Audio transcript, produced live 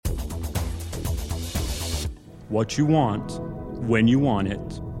what you want, when you want it,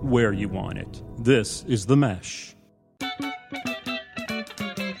 where you want it. This is The Mesh.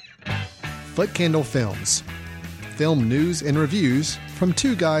 Foot Candle Films. Film news and reviews from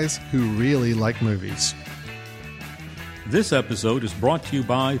two guys who really like movies. This episode is brought to you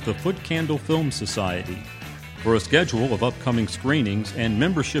by the Foot Candle Film Society. For a schedule of upcoming screenings and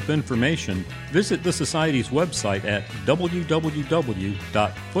membership information, visit the Society's website at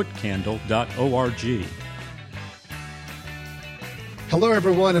www.footcandle.org. Hello,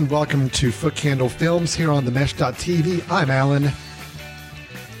 everyone, and welcome to Foot Candle Films here on themesh.tv. I'm Alan.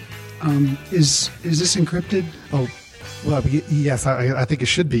 Is this encrypted? Oh, well, yes, I think it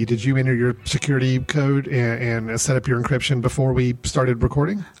should be. Did you enter your security code and set up your encryption before we started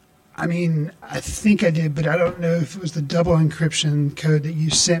recording? I mean, I think I did, but I don't know if it was the double encryption code that you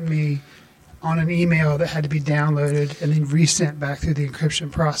sent me on an email that had to be downloaded and then resent back through the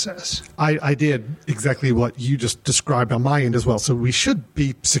encryption process. I did exactly what you just described on my end as well. So we should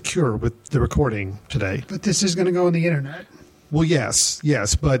be secure with the recording today. But this is going to go on the internet. Well, yes,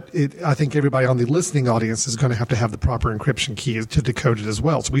 but I think everybody on the listening audience is going to have the proper encryption key to decode it as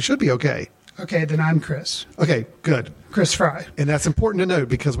well. So we should be okay. Okay, then I'm Chris. Okay, good. Chris Fry. And that's important to note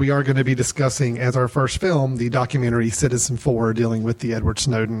because we are going to be discussing as our first film the documentary Citizenfour dealing with the Edward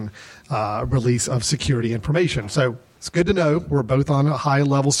Snowden release of security information. So it's good to know we're both on a high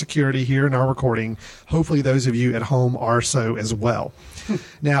level security here in our recording. Hopefully those of you at home are so as well.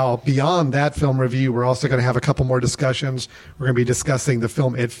 Now, beyond that film review, we're also going to have a couple more discussions. We're going to be discussing the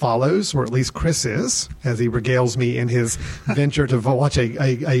film It Follows, or at least Chris is, as he regales me in his venture to watch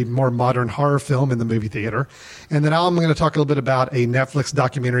a more modern horror film in the movie theater. And then I'm going to talk a little bit about a Netflix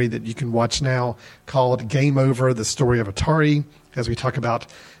documentary that you can watch now called Game Over, The Story of Atari, as we talk about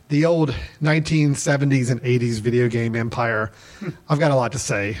the old 1970s and 80s video game empire. I've got a lot to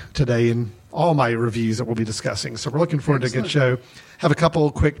say today in all my reviews that we'll be discussing. So we're looking forward to a good show. Have a couple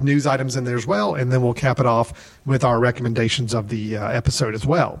quick news items in there as well, and then we'll cap it off with our recommendations of the episode as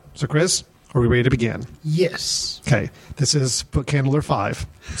well. So, Chris, are we ready to begin? Yes. Okay. This is Foot Candler 5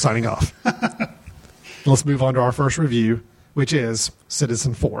 signing off. Let's move on to our first review, which is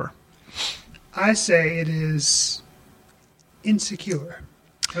Citizenfour. I say it is insecure.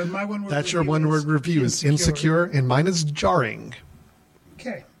 My one-word That's your one-word review is insecure, and mine is jarring.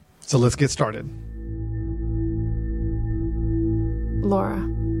 Okay. So let's get started. Laura.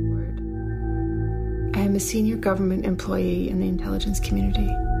 I am a senior government employee in the intelligence community.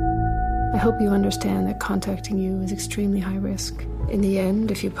 I hope you understand that contacting you is extremely high risk. In the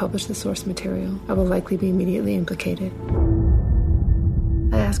end, if you publish the source material, I will likely be immediately implicated.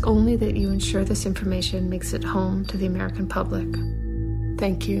 I ask only that you ensure this information makes it home to the American public.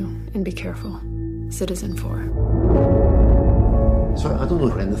 Thank you, and be careful. Citizenfour. Sorry, I don't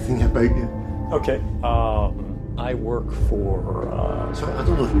know anything about you. Okay, I work for, Sorry, I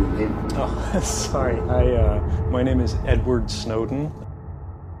don't know your name. Oh, sorry, my name is Edward Snowden.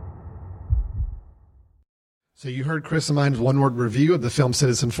 So you heard Chris and mine's one-word review of the film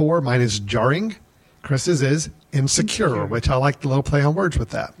Citizenfour. Mine is jarring. Chris's is insecure, which I like the little play on words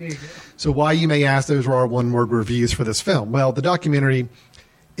with that. There you go. So why, you may ask, those were our one-word reviews for this film. Well, the documentary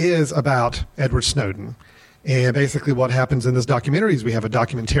is about Edward Snowden. And basically what happens in this documentary is we have a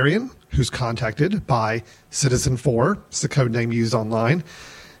documentarian who's contacted by Citizenfour. It's the code name used online.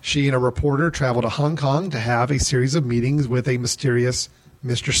 She and a reporter travel to Hong Kong to have a series of meetings with a mysterious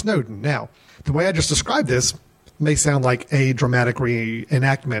Mr. Snowden. Now, the way I just described this may sound like a dramatic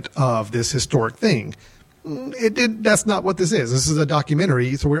reenactment of this historic thing. That's not what this is. This is a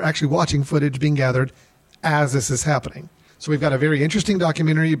documentary, so we're actually watching footage being gathered as this is happening. So we've got a very interesting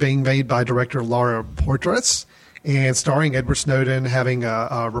documentary being made by director Laura Poitras and starring Edward Snowden, having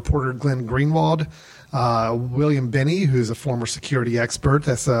a reporter Glenn Greenwald, William Binney, who's a former security expert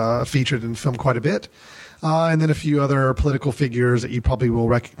that's featured in the film quite a bit, and then a few other political figures that you probably will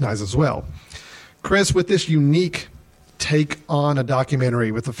recognize as well. Chris, with this unique take on a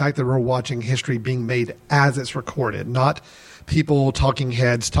documentary, with the fact that we're watching history being made as it's recorded, not people talking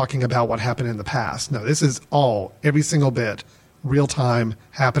heads talking about what happened in the past. No, this is every single bit, real time,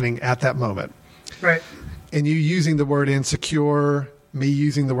 happening at that moment. Right. And you using the word insecure, me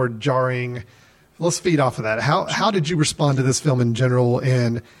using the word jarring. Let's feed off of that. How did you respond to this film in general,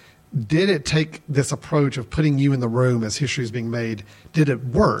 and did it take this approach of putting you in the room as history is being made? Did it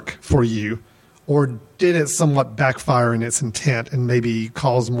work for you, or did it somewhat backfire in its intent and maybe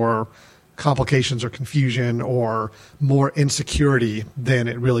cause more complications or confusion or more insecurity than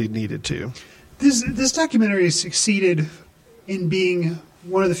it really needed to? This documentary succeeded in being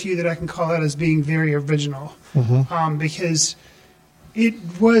one of the few that I can call out as being very original, because It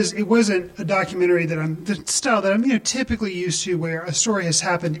wasn't a documentary the style that I'm typically used to, where a story has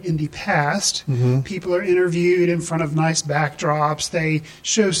happened in the past. Mm-hmm. People are interviewed in front of nice backdrops. They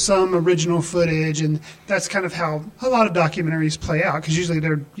show some original footage, and that's kind of how a lot of documentaries play out, because usually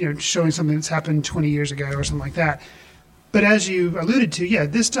they're showing something that's happened 20 years ago or something like that. But as you alluded to,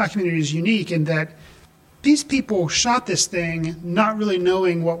 this documentary is unique in that these people shot this thing not really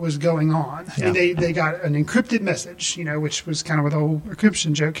knowing what was going on. Yeah. I mean, they got an encrypted message, which was kind of where the whole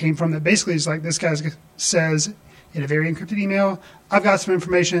encryption joke came from. That basically is like, this guy says in a very encrypted email, "I've got some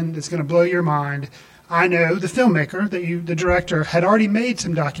information that's going to blow your mind. I know the filmmaker, the director, had already made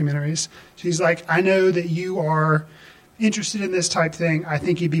some documentaries. So he's like, I know that you are interested in this type thing. I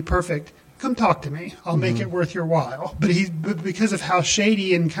think you'd be perfect. Come talk to me. I'll make it worth your while." But because of how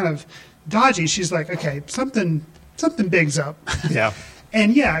shady and kind of dodgy, she's like, okay, something big's up. Yeah.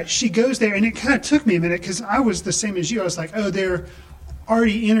 And she goes there, and it kind of took me a minute, because I was the same as you. I was like, oh, they're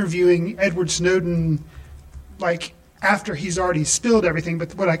already interviewing Edward Snowden, like, after he's already spilled everything.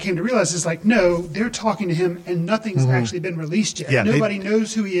 But what I came to realize is, like, no, they're talking to him, and nothing's actually been released yet. Yeah, Nobody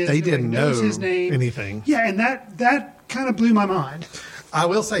knows who he is. They didn't know his name. anything. Yeah, and that kind of blew my mind. I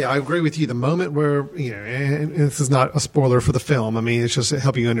will say, I agree with you. The moment where, and this is not a spoiler for the film. I mean, it's just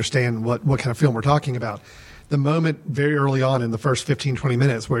helping you understand what kind of film we're talking about. The moment very early on in the first 15, 20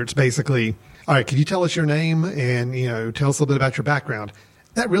 minutes where it's basically, all right, can you tell us your name and, tell us a little bit about your background?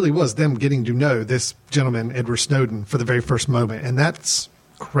 That really was them getting to know this gentleman, Edward Snowden, for the very first moment. And that's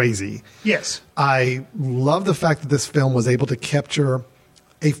crazy. Yes. I love the fact that this film was able to capture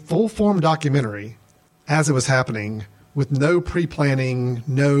a full-form documentary as it was happening, with no pre-planning,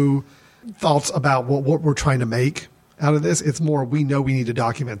 no thoughts about what we're trying to make out of this. It's more, we know we need to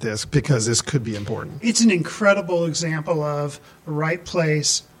document this because this could be important. It's an incredible example of right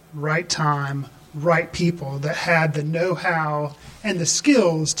place, right time, right people that had the know-how and the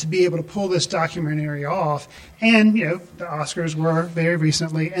skills to be able to pull this documentary off. And, the Oscars were very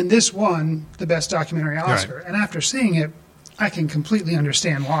recently, and this won the Best Documentary Oscar. Right. And after seeing it, I can completely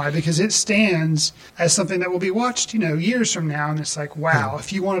understand why, because it stands as something that will be watched, years from now. And it's like, wow,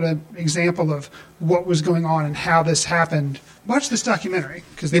 if you wanted an example of what was going on and how this happened, watch this documentary,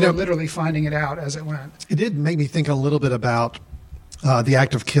 because they were literally finding it out as it went. It did make me think a little bit about the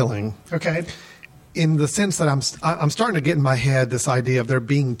act of killing. Okay. In the sense that I'm starting to get in my head this idea of there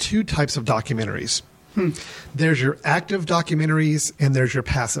being two types of documentaries. There's your active documentaries and there's your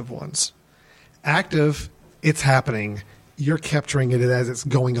passive ones. Active, it's happening. You're capturing it as it's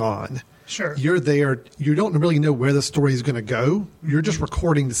going on. Sure. You're there. You don't really know where the story is going to go. You're just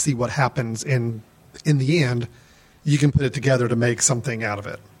recording to see what happens. And in the end, you can put it together to make something out of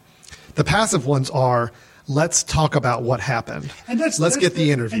it. The passive ones are, let's talk about what happened. And let's get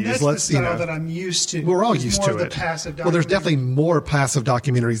the interviews. And that's let's, the style that I'm used to. We're all It's used more to of the it. passive Well, there's documentary. definitely more passive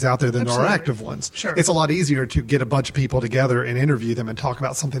documentaries out there than there are Absolutely. active ones. Sure. It's a lot easier to get a bunch of people together and interview them and talk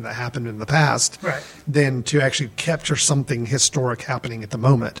about something that happened in the past Right. than to actually capture something historic happening at the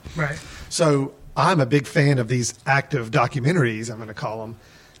moment. Right. So I'm a big fan of these active documentaries, I'm going to call them,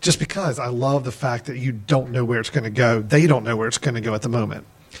 just because I love the fact that you don't know where it's going to go. They don't know where it's going to go at the moment.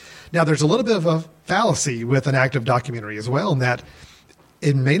 Now, there's a little bit of a fallacy with an active documentary as well, in that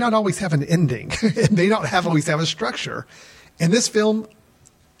it may not always have an ending. It may not always have a structure. And this film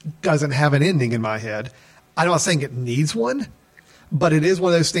doesn't have an ending in my head. I'm not saying it needs one, but it is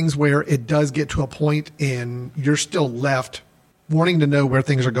one of those things where it does get to a point and you're still left wanting to know where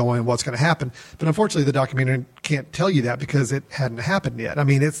things are going and what's going to happen. But unfortunately, the documentary can't tell you that because it hadn't happened yet. I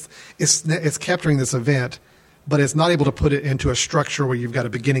mean, it's capturing this event, but it's not able to put it into a structure where you've got a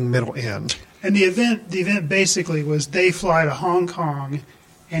beginning, middle, end. And the event basically was they fly to Hong Kong,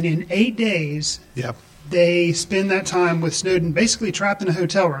 and in 8 days, Yeah. they spend that time with Snowden basically trapped in a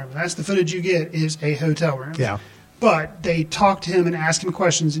hotel room. That's the footage you get, is a hotel room. Yeah. But they talk to him and ask him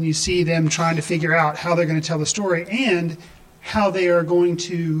questions, and you see them trying to figure out how they're going to tell the story and how they are going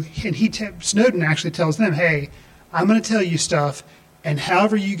to. And Snowden actually tells them, "Hey, I'm going to tell you stuff, and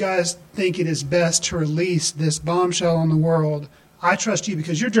however you guys think it is best to release this bombshell on the world, I trust you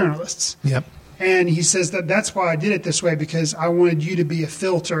because you're journalists." Yep. And he says that's why I did it this way, because I wanted you to be a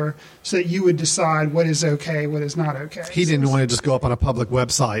filter so that you would decide what is okay, what is not okay. He didn't want to just go up on a public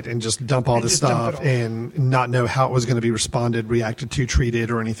website and just dump all And this just dump it stuff all. and not know how it was going to be responded, reacted to,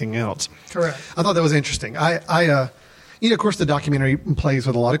 treated, or anything else. Correct. I thought that was interesting. Of course, the documentary plays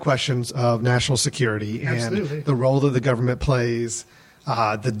with a lot of questions of national security Absolutely. and the role that the government plays,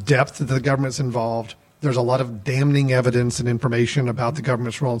 the depth that the government's involved. There's a lot of damning evidence and information about the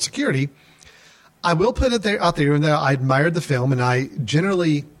government's role in security. I will put it out there that I admired the film, and I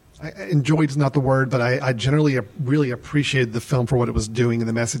generally enjoyed is not the word, but I generally really appreciated the film for what it was doing and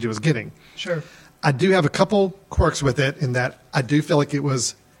the message it was giving. Sure. I do have a couple quirks with it in that I do feel like it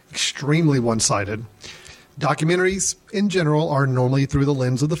was extremely one-sided. Documentaries in general are normally through the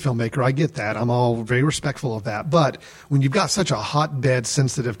lens of the filmmaker. I get that. I'm all very respectful of that. But when you've got such a hotbed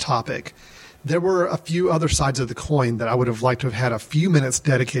sensitive topic, there were a few other sides of the coin that I would have liked to have had a few minutes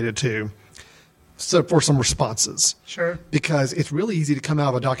dedicated to for some responses. Sure. Because it's really easy to come out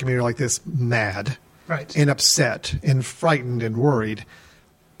of a documentary like this mad Right. and upset and frightened and worried.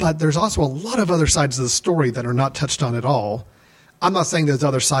 But there's also a lot of other sides of the story that are not touched on at all. I'm not saying those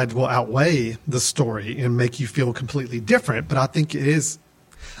other sides will outweigh the story and make you feel completely different, but I think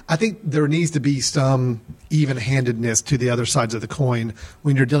there needs to be some even-handedness to the other sides of the coin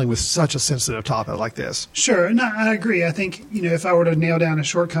when you're dealing with such a sensitive topic like this. Sure, and I agree. I think, if I were to nail down a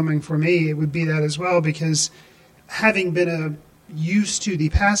shortcoming for me, it would be that as well, because having been used to the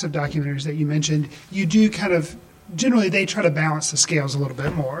passive documentaries that you mentioned, you do kind of, generally they try to balance the scales a little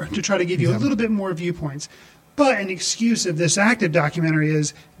bit more to try to give you a little bit more viewpoints. But an excuse of this active documentary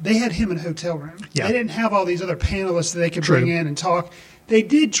is they had him in a hotel room. Yeah. They didn't have all these other panelists that they could True. bring in and talk. They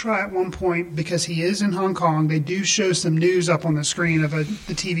did try at one point, because he is in Hong Kong, they do show some news up on the screen of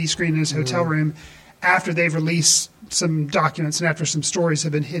the TV screen in his hotel room after they've released some documents and after some stories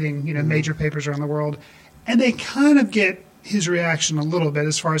have been hitting, major papers around the world. And they kind of get his reaction a little bit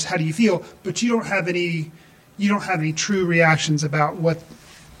as far as how do you feel, but you don't have any true reactions about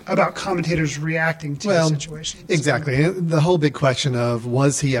commentators reacting to the situation. Exactly. The whole big question of,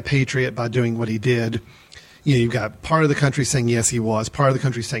 was he a patriot by doing what he did? You've got part of the country saying yes, he was, part of the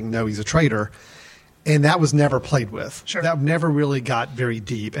country saying no, he's a traitor. And that was never played with. Sure. That never really got very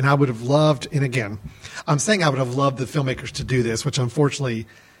deep. And I would have loved, and again, I'm saying I would have loved the filmmakers to do this, which unfortunately,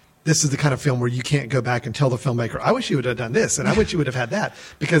 this is the kind of film where you can't go back and tell the filmmaker, I wish you would have done this, and I wish you would have had that,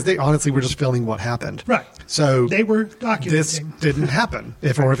 because they honestly were just filming what happened. Right. So they were documenting. This didn't happen.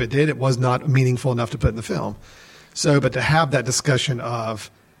 Or if it did, it was not meaningful enough to put in the film. So, but to have that discussion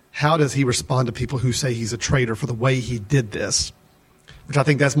of how does he respond to people who say he's a traitor for the way he did this, which I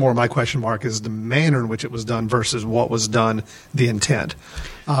think that's more my question mark, is the manner in which it was done versus what was done, the intent.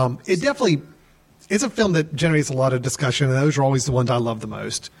 It definitely is a film that generates a lot of discussion, and those are always the ones I love the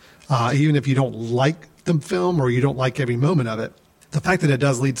most. Even if you don't like the film or you don't like every moment of it, the fact that it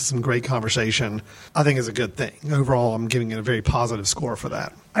does lead to some great conversation, I think is a good thing. Overall, I'm giving it a very positive score for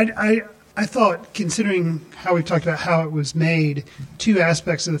that. I thought, considering how we've talked about how it was made, two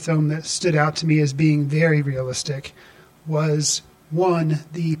aspects of the film that stood out to me as being very realistic was, one,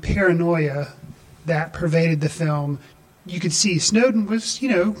 the paranoia that pervaded the film. You could see Snowden was,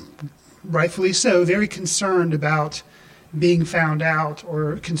 rightfully so, very concerned about being found out,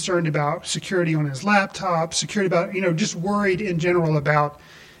 or concerned about security on his laptop, security about, just worried in general about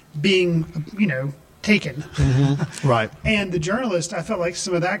being, taken. Mm-hmm. Right. And the journalist, I felt like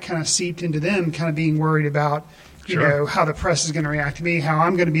some of that kind of seeped into them, kind of being worried about, Sure. how the press is going to react to me, how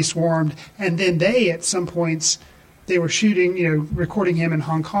I'm going to be swarmed. And then they, at some points, they were shooting, recording him in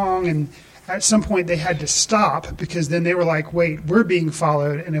Hong Kong, and at some point they had to stop, because then they were like, wait, we're being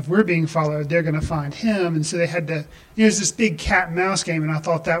followed, and if we're being followed, they're going to find him. And so they had to, it was this big cat and mouse game, and I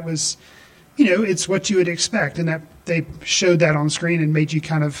thought that was, it's what you would expect, and that they showed that on screen and made you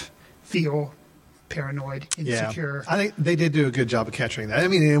kind of feel paranoid, insecure. Yeah. I think they did do a good job of capturing that. I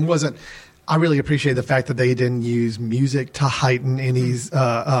mean, it wasn't, I really appreciate the fact that they didn't use music to heighten any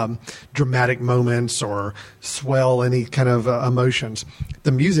dramatic moments or swell any kind of emotions.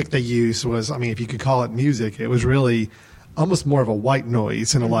 The music they used was, if you could call it music, it was really almost more of a white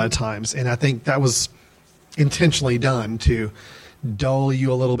noise in a lot of times. And I think that was intentionally done to dull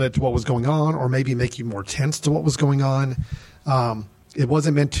you a little bit to what was going on, or maybe make you more tense to what was going on. It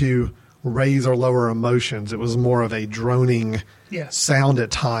wasn't meant to raise or lower emotions. It was more of a droning sound at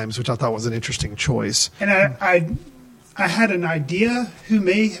times, which I thought was an interesting choice. And I had an idea who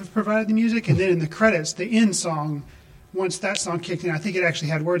may have provided the music, and then in the credits, the end song, once that song kicked in, I think it actually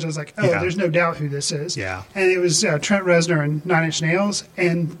had words. I was like, there's no doubt who this is. Yeah. And it was Trent Reznor and Nine Inch Nails.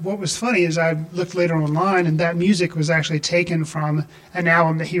 And what was funny is I looked later online, and that music was actually taken from an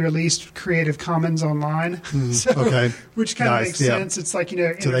album that he released, Creative Commons online. Okay. Which kind of makes sense. It's like,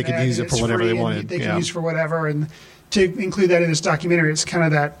 so they could use it for whatever they wanted. They could use it for whatever. And to include that in this documentary, it's kind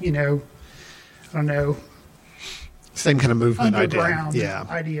of that, I don't know, same kind of movement underground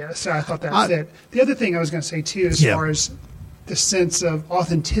idea. So I thought that fit. The other thing I was going to say, too, as far as the sense of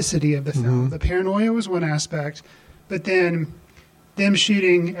authenticity of the film, the paranoia was one aspect, but then them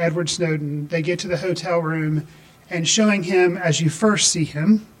shooting Edward Snowden, they get to the hotel room and showing him as you first see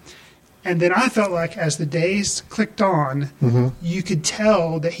him, And then I felt like as the days clicked on, you could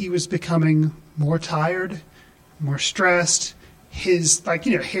tell that he was becoming more tired, more stressed. His,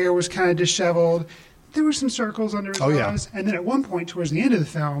 hair was kind of disheveled. There were some circles under his eyes. And then at one point towards the end of the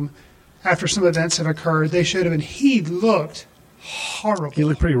film, after some events have occurred, they showed him, and he looked horrible. He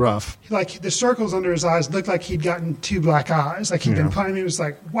looked pretty rough. Like, the circles under his eyes looked like he'd gotten 2 black eyes. Like, he'd been playing. It was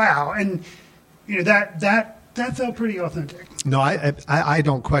like, wow. And, that felt pretty authentic. No, I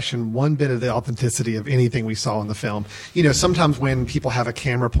don't question one bit of the authenticity of anything we saw in the film. Sometimes when people have a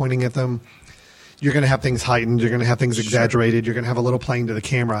camera pointing at them, you're going to have things heightened, you're going to have things exaggerated, you're going to have a little playing to the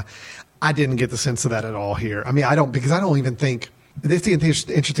camera. I didn't get the sense of that at all here. I mean, I don't even think. This is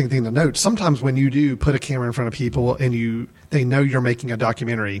the interesting thing to note. Sometimes when you do put a camera in front of people and they know you're making a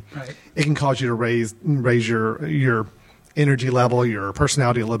documentary, it can cause you to raise your energy level, your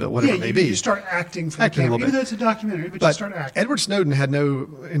personality a little bit, whatever it may be. You start acting for the camera, even though it's a documentary, but you start acting. Edward Snowden had no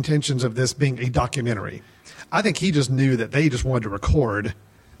intentions of this being a documentary. I think he just knew that they just wanted to record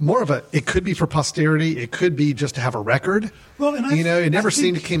more of it could be for posterity. It could be just to have a record. Well, and it never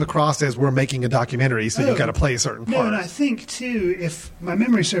seemed to came across as we're making a documentary, so you've got to play a certain part. No, and I think too, if my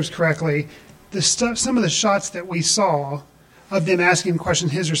memory serves correctly, some of the shots that we saw of them asking him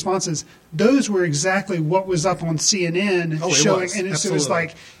questions, his responses, those were exactly what was up on CNN showing. And so it was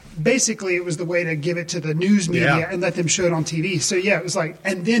like, basically it was the way to give it to the news media and let them show it on TV. So it was like,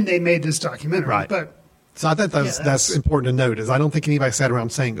 and then they made this documentary. Right. But so I think that's important to note. Is I don't think anybody sat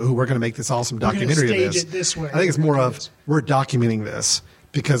around saying, "Oh, we're going to make this awesome documentary of this." It this way. I think it's more of we're documenting this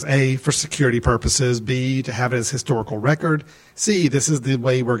because A, for security purposes, B, to have it as historical record, C, this is the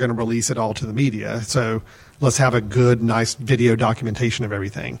way we're going to release it all to the media. So let's have a good, nice video documentation of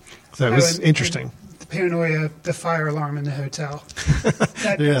everything. So it was interesting. The paranoia, the fire alarm in the hotel.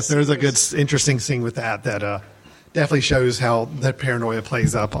 Yes, there's a good, interesting scene with that definitely shows how that paranoia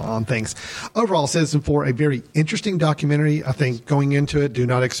plays up on things. Overall, Citizen4, a very interesting documentary. I think going into it, do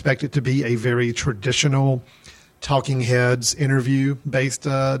not expect it to be a very traditional talking heads interview based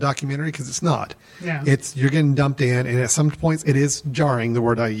documentary, because it's not. Yeah. You're getting dumped in, and at some points it is jarring, the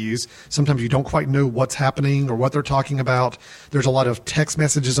word I use. Sometimes you don't quite know what's happening or what they're talking about. There's a lot of text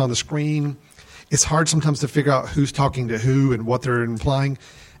messages on the screen. It's hard sometimes to figure out who's talking to who and what they're implying.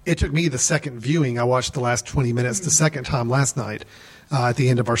 It took me the second viewing. I watched the last 20 minutes the second time last night at the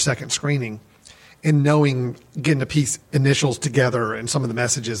end of our second screening. And getting to piece initials together and some of the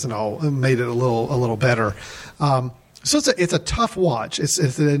messages and all made it a little better. So it's a tough watch. It's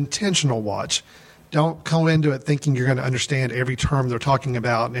an intentional watch. Don't come into it thinking you're going to understand every term they're talking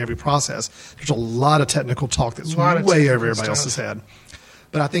about and every process. There's a lot of technical talk that's way over everybody else's head.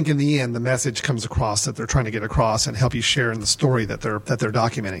 But I think in the end, the message comes across that they're trying to get across and help you share in the story that they're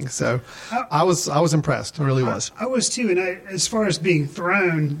documenting. So I was impressed. I really was. I was too. And as far as being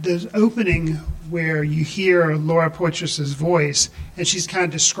thrown, the opening where you hear Laura Poitras's voice and she's kind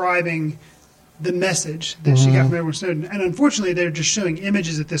of describing the message that she got from Edward Snowden. And unfortunately, they're just showing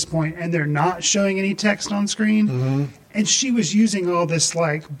images at this point, and they're not showing any text on screen. And she was using all this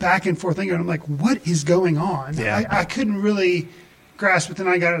back and forth thing, and I'm like, what is going on? Yeah. I couldn't really grasp it. Then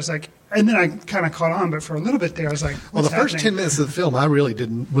I got it. I was like, and then I kind of caught on, but for a little bit there, I was like, well, the first 10 minutes of the film, I really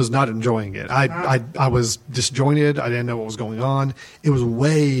was not enjoying it. I was disjointed. I didn't know what was going on. It was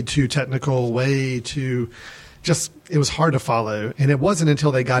way too technical, way too it was hard to follow. And it wasn't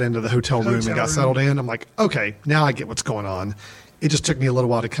until they got into the hotel room and got settled in, I'm like, okay, now I get what's going on. It just took me a little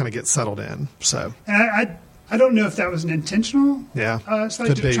while to kind of get settled in. So, and I don't know if that was an intentional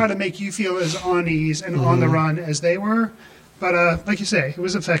to try to make you feel as on ease and on the run as they were. But like you say, it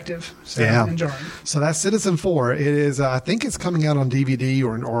was effective. So enjoying. So that's Citizen4. It is. I think it's coming out on DVD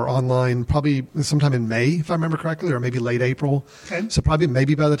or online probably sometime in May, if I remember correctly, or maybe late April. Okay. So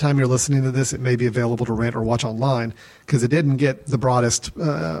maybe by the time you're listening to this, it may be available to rent or watch online, because it didn't get the broadest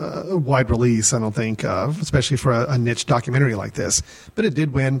wide release, I don't think, especially for a niche documentary like this. But it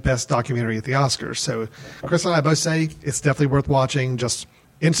did win Best Documentary at the Oscars. So Chris and I both say it's definitely worth watching. Just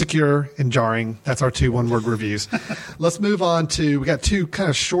insecure and jarring. That's our 2 one-word reviews. Let's move on we got 2 kind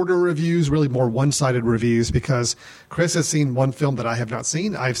of shorter reviews, really more one-sided reviews, because Chris has seen one film that I have not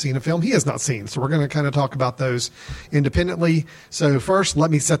seen. I've seen a film he has not seen. So we're going to kind of talk about those independently. So first, let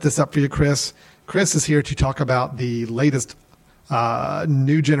me set this up for you, Chris. Chris is here to talk about the latest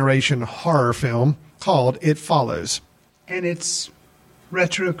new generation horror film called It Follows. And it's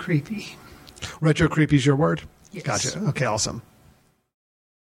retro creepy. Retro creepy is your word? Yes. Gotcha. Okay, awesome.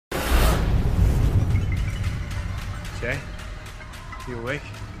 Jay, you awake?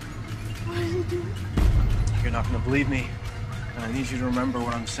 You're not going to believe me, and I need you to remember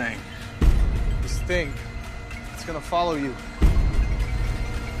what I'm saying. This thing, it's going to follow you.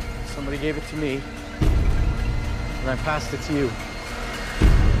 Somebody gave it to me, and I passed it to you.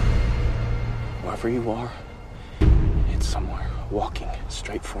 Wherever you are, it's somewhere walking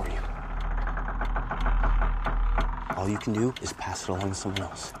straight for you. All you can do is pass it along to someone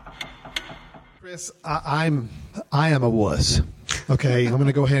else. Chris, I am a wuss. Okay, I'm going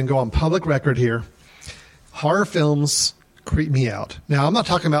to go ahead and go on public record here. Horror films creep me out. Now, I'm not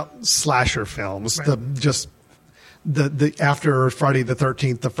talking about slasher films. Right. The after Friday the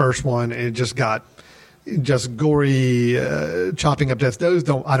 13th, the first one, it just got just gory, chopping up death.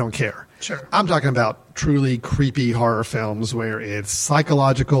 I don't care. Sure. I'm talking about truly creepy horror films where it's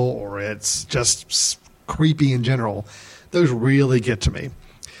psychological or it's just creepy in general. Those really get to me.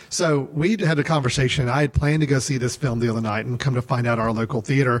 So we had a conversation. I had planned to go see this film the other night, and come to find out our local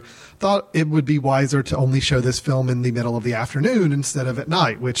theater thought it would be wiser to only show this film in the middle of the afternoon instead of at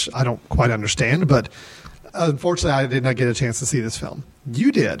night, which I don't quite understand. But unfortunately, I did not get a chance to see this film.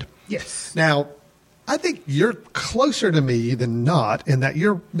 You did. Yes. Now, I think you're closer to me than not in that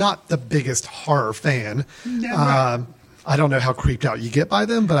you're not the biggest horror fan. Never. I don't know how creeped out you get by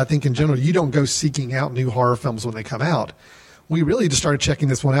them, but I think in general, you don't go seeking out new horror films when they come out. We really just started checking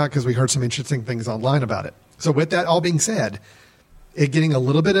this one out because we heard some interesting things online about it. So with that all being said, it getting a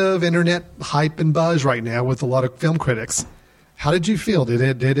little bit of internet hype and buzz right now with a lot of film critics. How did you feel?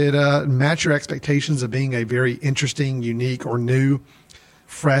 Did it match your expectations of being a very interesting, unique, or new,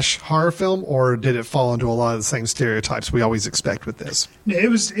 fresh horror film, or did it fall into a lot of the same stereotypes we always expect with this? No, it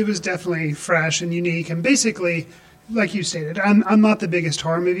was definitely fresh and unique, and basically, like you stated, I'm not the biggest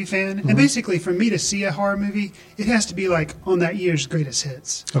horror movie fan, and basically for me to see a horror movie, it has to be like on that year's greatest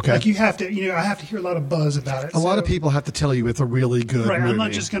hits. Okay. Like you have to, I have to hear a lot of buzz about it. A lot of people have to tell you it's a really good right, movie. I'm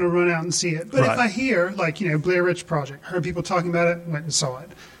not just going to run out and see it. But Right. if I hear, like, Blair Witch Project, heard people talking about it, went and saw it.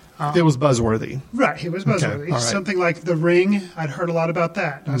 It was buzzworthy. Right, it was buzzworthy. all right. Something like The Ring, I'd heard a lot about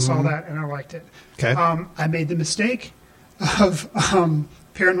that. I saw that and I liked it. Okay. I made the mistake of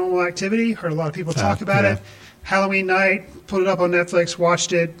Paranormal Activity, heard a lot of people talk about yeah. it. Halloween night, put it up on Netflix,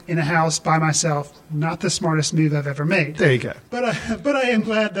 watched it in a house by myself. Not the smartest move I've ever made. There you go. But I am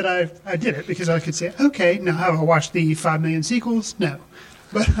glad that I did it because I could say, okay, now have I watched the 5 million sequels? No.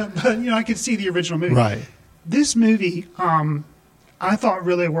 But I could see the original movie. Right. This movie, I thought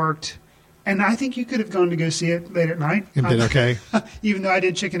really worked. And I think you could have gone to go see it late at night. And been okay. Even though I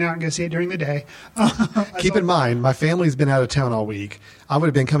did chicken out and go see it during the day. Keep in mind, my family's been out of town all week. I would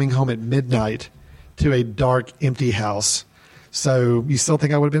have been coming home at midnight to a dark, empty house. So you still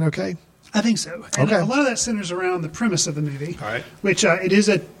think I would have been okay? I think so. And Okay. a lot of that centers around the premise of the movie. All right. Which it is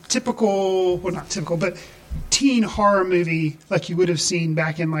a typical, well, not typical, but teen horror movie like you would have seen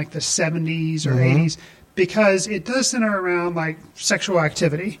back in like the 70s or 80s. Because it does center around like sexual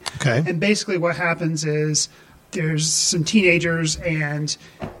activity. Okay. And basically what happens is there's some teenagers and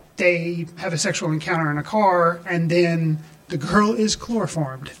they have a sexual encounter in a car and then the girl is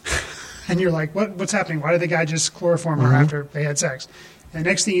chloroformed. And you're like, what's happening? Why did the guy just chloroform her after they had sex? And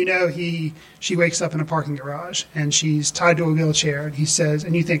next thing you know, she wakes up in a parking garage and she's tied to a wheelchair and he says,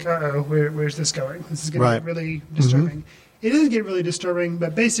 and you think, uh-oh, where's this going? This is going to get really disturbing. It doesn't get really disturbing,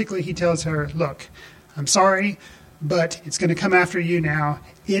 but basically he tells her, look, I'm sorry, but it's going to come after you now.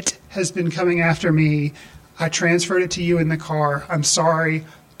 It has been coming after me. I transferred it to you in the car. I'm sorry,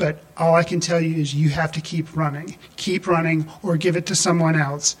 but all I can tell you is you have to keep running. Keep running or give it to someone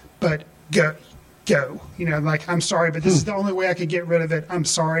else, but go. Like, I'm sorry, but this is the only way I could get rid of it. I'm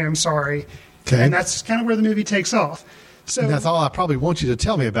sorry. Okay. And that's kind of where the movie takes off. So And that's all I probably want you to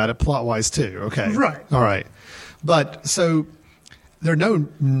tell me about it plot-wise, too. Okay. Right. All right. But so there are no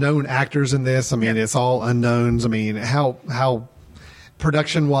known actors in this. I mean, it's all unknowns. I mean, how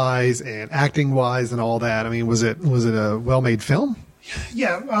production-wise and acting-wise and all that, I mean, was it a well-made film?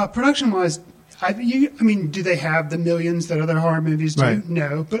 Yeah, production-wise, I mean, do they have the millions that other horror movies do? Right.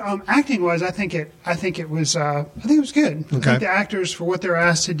 No, but acting-wise, I think it was good. I think the actors, for what they're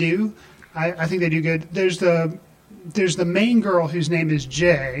asked to do, I think they do good. There's the main girl whose name is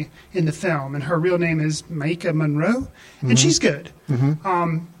Jay in the film, and her real name is Maika Monroe, and she's good.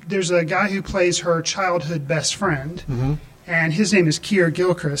 There's a guy who plays her childhood best friend, and his name is Keir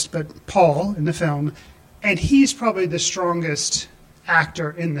Gilchrist, but Paul in the film, and he's probably the strongest actor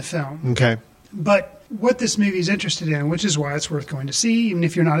in the film. Okay. But what this movie is interested in, which is why it's worth going to see, even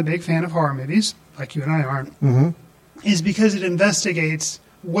if you're not a big fan of horror movies, like you and I aren't, is because it investigates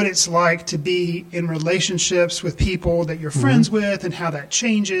what it's like to be in relationships with people that you're friends with and how that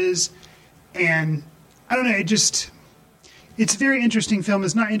changes. And I don't know, it's a very interesting film.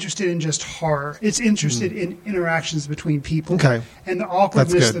 It's not interested in just horror. It's interested in interactions between people. Okay. And the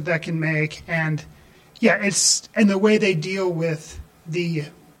awkwardness good. that can make. And yeah, and the way they deal with the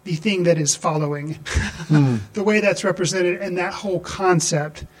the thing that is following. The way that's represented and that whole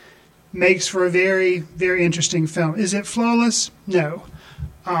concept makes for a very, very interesting film. Is it flawless? No.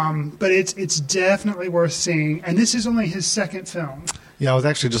 But it's definitely worth seeing. And this is only his second film. Yeah, I was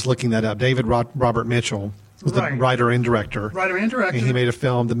actually just looking that up. David Robert Mitchell was the writer and director. And he made a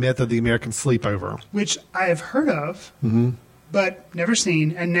film, The Myth of the American Sleepover. Which I have heard of, but never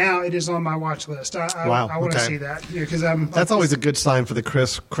seen. And now it is on my watch list. I want to see that. Because That's always a good sign for the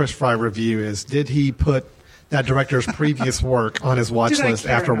Chris Fry review is, did he put that director's previous work on his watch list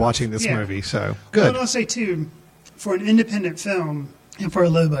after watching this movie? So, good. Well, I'll say, too, for an independent film and for a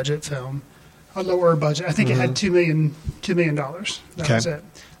low-budget film, a lower budget, I think it had $2 million. That was it.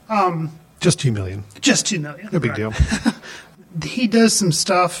 Just $2 million. Just $2 million. No big deal. He does some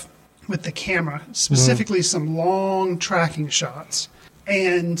stuff with the camera, specifically some long tracking shots.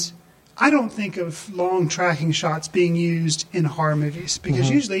 And I don't think of long tracking shots being used in horror movies because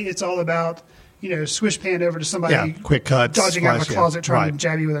usually it's all about, swish pan over to somebody, quick cuts, dodging out of a closet, trying to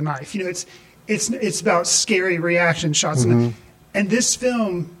jab you with a knife. It's about scary reaction shots. And this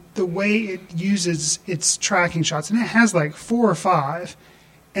film, the way it uses its tracking shots, and it has like 4 or 5,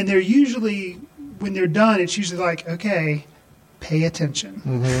 and they're usually, when they're done, it's usually like, okay, pay attention.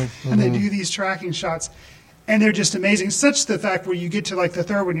 And they do these tracking shots, and they're just amazing. Such the fact where you get to like the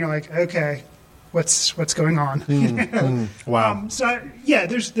third one, you're like, okay, what's going on? Wow.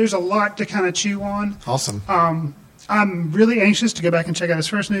 There's a lot to kind of chew on. Awesome. I'm really anxious to go back and check out his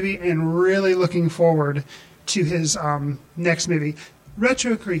first movie, and really looking forward to his next movie,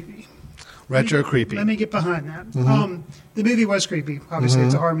 Retro Creepy. Let me get behind that. The movie was creepy. Obviously,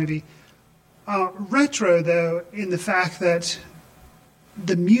 it's a horror movie. Retro, though, in the fact that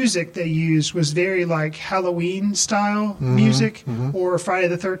the music they used was very like Halloween style music or Friday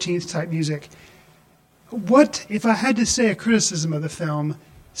the 13th type music. What, if I had to say a criticism of the film,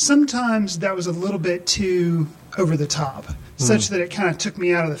 sometimes that was a little bit too over the top, such that it kind of took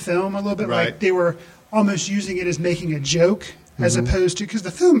me out of the film a little bit. Right. Like they were almost using it as making a joke as opposed to, because the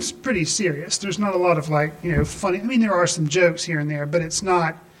film's pretty serious. There's not a lot of funny. I mean, there are some jokes here and there, but it's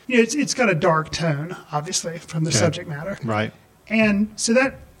not, it's got a dark tone, obviously, from the subject matter. Right. And so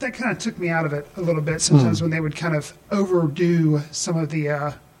that kind of took me out of it a little bit sometimes when they would kind of overdo some of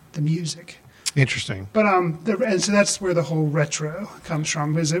the music. Interesting. But and so that's where the whole retro comes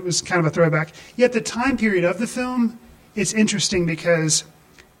from, because it was kind of a throwback. Yet the time period of the film, it's interesting because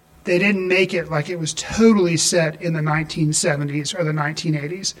they didn't make it like it was totally set in the 1970s or the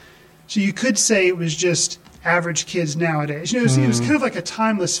 1980s. So you could say it was just average kids nowadays. It was kind of like a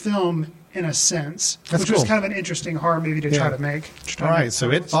timeless film in a sense, which was kind of an interesting horror movie to try to make. All right,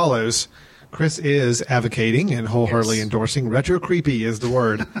 so it follows. Chris is advocating and wholeheartedly endorsing. Retro creepy is the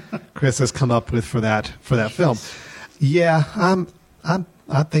word Chris has come up with for that film. Yeah,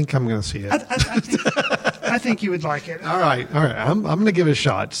 I think I'm going to see it. I think you would like it. All right. I'm going to give it a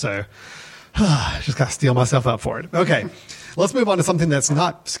shot. So, just got to steel myself up for it. Okay, let's move on to something that's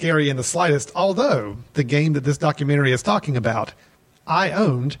not scary in the slightest. Although the game that this documentary is talking about, I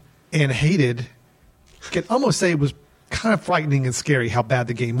owned and hated. Can almost say it was kind of frightening and scary how bad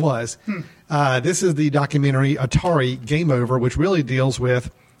the game was. This is the documentary Atari Game Over, which really deals with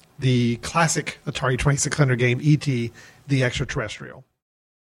the classic Atari 2600 game E.T. the Extraterrestrial.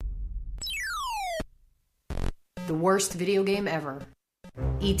 The worst video game ever.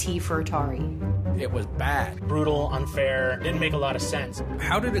 E.T. for Atari. It was bad. Brutal, unfair, didn't make a lot of sense.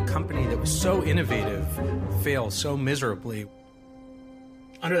 How did a company that was so innovative fail so miserably?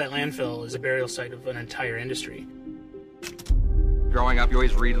 Under that landfill is a burial site of an entire industry. Growing up, you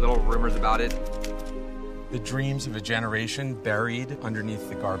always read little rumors about it. The dreams of a generation buried underneath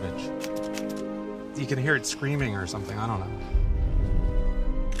the garbage. You can hear it screaming or something, I don't know.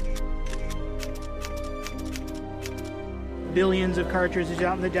 Billions of cartridges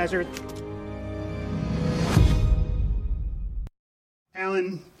out in the desert.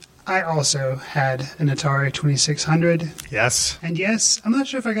 Alan, I also had an Atari 2600. Yes. And yes, I'm not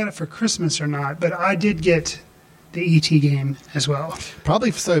sure if I got it for Christmas or not, but I did get the E.T. game as well.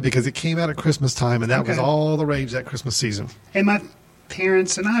 Probably so, because it came out at Christmas time, and that was all the rage that Christmas season. And my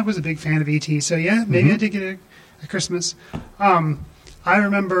parents and I was a big fan of E.T., so yeah, maybe I did get it at Christmas. I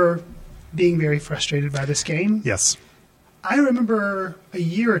remember being very frustrated by this game. Yes. I remember a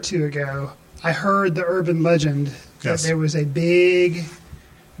year or two ago, I heard the urban legend that there was a big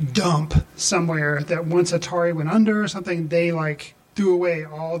dump somewhere that once Atari went under or something, they threw away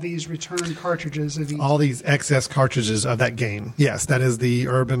all these return cartridges of all these excess cartridges of that game. Yes, that is the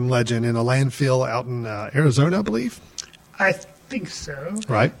urban legend in a landfill out in Arizona, I believe. I think so.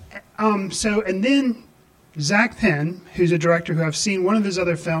 Right. And then Zach Penn, who's a director who I've seen one of his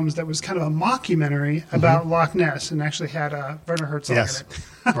other films that was kind of a mockumentary about Loch Ness and actually had Werner Herzog in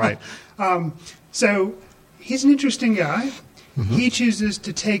it. Right. So he's an interesting guy. He chooses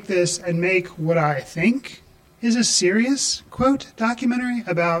to take this and make what I think is a serious, quote, documentary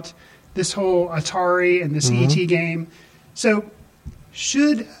about this whole Atari and this ET game. So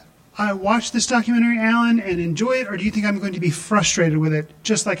should I watch this documentary, Alan, and enjoy it, or do you think I'm going to be frustrated with it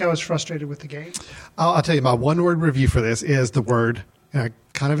just like I was frustrated with the game? I'll tell you, my one-word review for this is the word, and I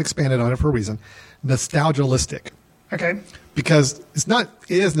kind of expanded on it for a reason, nostalgialistic. Okay. Because it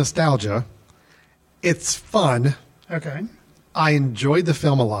is nostalgia. It's fun. Okay. I enjoyed the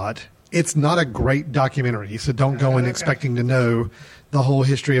film a lot. It's not a great documentary, so don't go in expecting to know the whole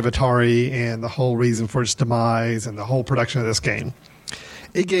history of Atari and the whole reason for its demise and the whole production of this game.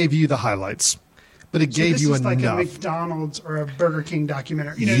 It gave you the highlights, but it gave you enough. This is like a McDonald's or a Burger King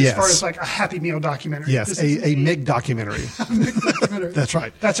documentary, yes. As far as like a Happy Meal documentary. Yes, a MIG documentary. That's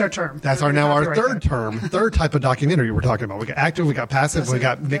right. That's our term. That's our third type of documentary we're talking about. We got active, we got passive, we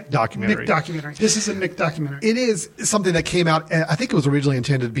got MIG documentary. MIG documentary. This is a MIG documentary. It is something that came out, I think it was originally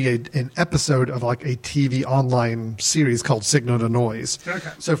intended to be an episode of like a TV online series called Signal to Noise.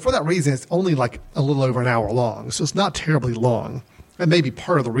 Okay. So for that reason, it's only like a little over an hour long. So it's not terribly long. And maybe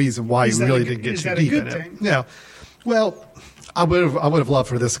part of the reason why you really didn't get too deep in it. Yeah. Well, I would have loved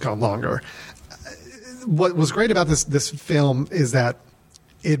for this to come longer. What was great about this film is that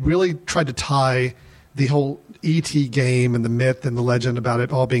it really tried to tie the whole ET game and the myth and the legend about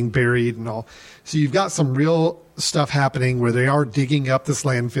it all being buried and all. So you've got some real stuff happening where they are digging up this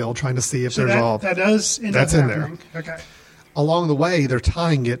landfill, trying to see if there's all that does end that's up in happening. there. Okay. Along the way, they're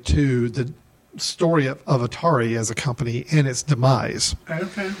tying it to the story of Atari as a company and its demise.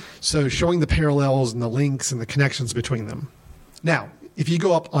 Okay. So showing the parallels and the links and the connections between them. Now, if you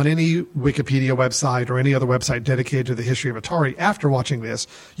go up on any Wikipedia website or any other website dedicated to the history of Atari, after watching this,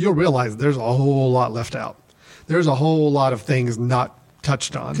 you'll realize there's a whole lot left out. There's a whole lot of things not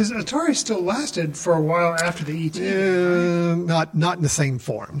touched on. Because Atari still lasted for a while after the ET. Not in the same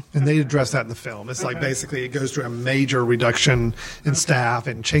form. And they address that in the film. It's like basically it goes through a major reduction in staff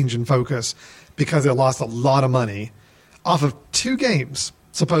and change in focus because it lost a lot of money off of 2 games.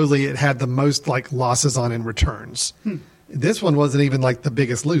 Supposedly it had the most like losses on in returns. This one wasn't even like the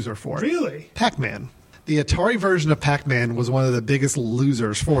biggest loser for it. Really? Pac-Man. The Atari version of Pac-Man was one of the biggest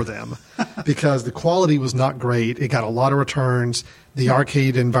losers for them because the quality was not great. It got a lot of returns. The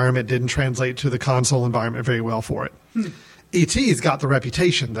arcade environment didn't translate to the console environment very well for it. E.T.'s got the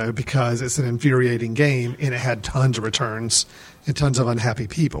reputation, though, because it's an infuriating game and it had tons of returns and tons of unhappy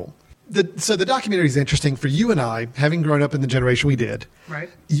people. So the documentary is interesting for you and I, having grown up in the generation we did. Right.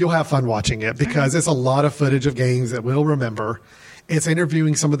 You'll have fun watching it because it's a lot of footage of games that we'll remember. It's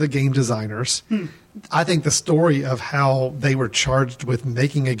interviewing some of the game designers. I think the story of how they were charged with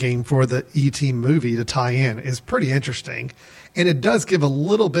making a game for the E.T. movie to tie in is pretty interesting. And it does give a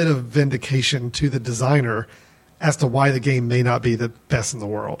little bit of vindication to the designer as to why the game may not be the best in the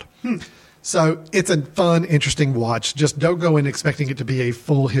world. So it's a fun, interesting watch. Just don't go in expecting it to be a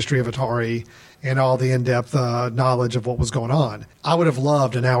full history of Atari and all the in-depth knowledge of what was going on. I would have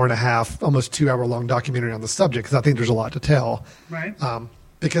loved an hour and a half, almost 2-hour-long documentary on the subject because I think there's a lot to tell. Right.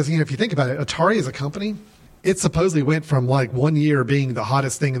 Because, if you think about it, Atari as a company, it supposedly went from like 1 year being the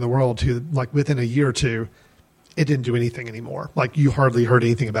hottest thing in the world to like within a year or two, it didn't do anything anymore. Like you hardly heard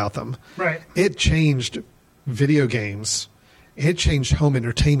anything about them. Right. It changed video games. It changed home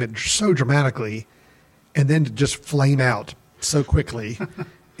entertainment so dramatically and then to just flame out so quickly.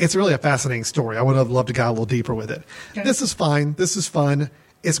 It's really a fascinating story. I would have loved to go a little deeper with it. Okay. This is fine. This is fun.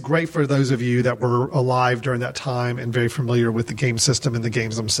 It's great for those of you that were alive during that time and very familiar with the game system and the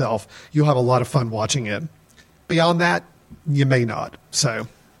games themselves. You'll have a lot of fun watching it. Beyond that, you may not. So,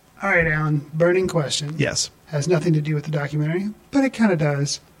 all right, Alan, burning question. Yes. Has nothing to do with the documentary, but it kind of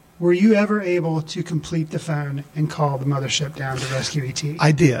does. Were you ever able to complete the phone and call the mothership down to rescue E.T.?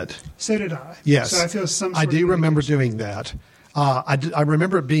 I did. So did I. Yes. So I feel some sort I do remember doing that. I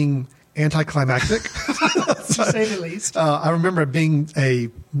remember it being anticlimactic. To say the least. I remember it being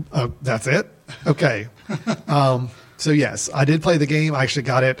that's it? Okay. So yes, I did play the game. I actually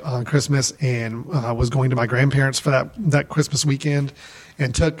got it on Christmas and was going to my grandparents for that Christmas weekend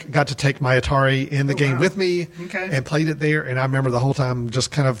and got to take my Atari in the game with me and played it there. And I remember the whole time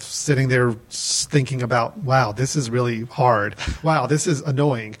just kind of sitting there thinking about, wow, this is really hard. Wow, this is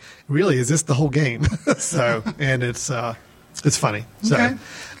annoying. Really, is this the whole game? And it's funny. So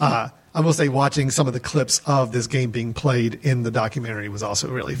I will say watching some of the clips of this game being played in the documentary was also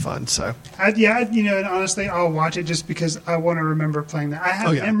really fun. So and honestly, I'll watch it just because I want to remember playing that. I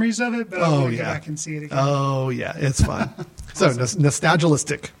have memories of it, but I want to go back and see it again. Oh yeah, it's fun. So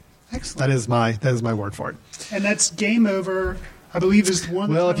nostalgialistic. Excellent. That is my word for it. And that's Game Over. I believe is the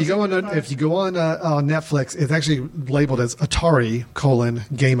one. Well, if you go on Netflix, it's actually labeled as Atari: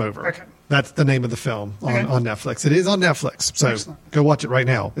 Game Over. Okay. That's the name of the film on Netflix. It is on Netflix, so go watch it right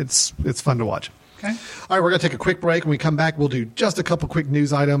now. It's fun to watch. Okay. All right, we're going to take a quick break. When we come back, we'll do just a couple quick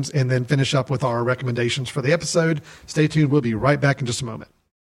news items and then finish up with our recommendations for the episode. Stay tuned. We'll be right back in just a moment.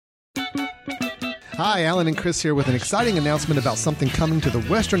 Hi, Alan and Chris here with an exciting announcement about something coming to the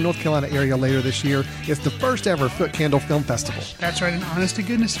Western North Carolina area later this year. It's the first ever Foot Candle Film Festival. That's right, an Honest to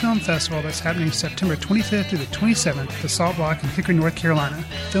Goodness Film Festival that's happening September 25th through the 27th at the Salt Block in Hickory, North Carolina.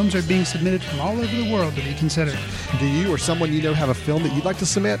 Films are being submitted from all over the world to be considered. Do you or someone you know have a film that you'd like to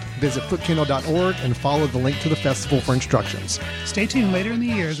submit? Visit footcandle.org and follow the link to the festival for instructions. Stay tuned later in the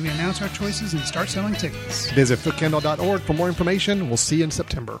year as we announce our choices and start selling tickets. Visit footcandle.org for more information. We'll see you in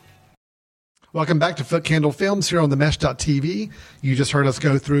September. Welcome back to Foot Candle Films here on the Mesh.tv. You just heard us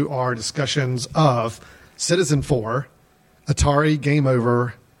go through our discussions of Citizen 4, Atari Game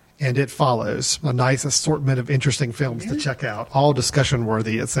Over, and It Follows. A nice assortment of interesting films to check out. All discussion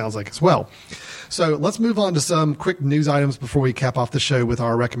worthy, it sounds like, as well. So let's move on to some quick news items before we cap off the show with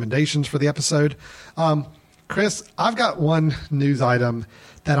our recommendations for the episode. Chris, I've got one news item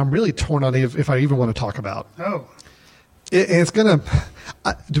that I'm really torn on if I even want to talk about. Oh. It's going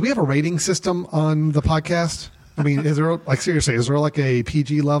to... do we have a rating system on the podcast? I mean, is there, seriously, is there a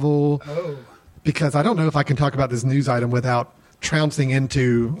PG level? Oh. Because I don't know if I can talk about this news item without trouncing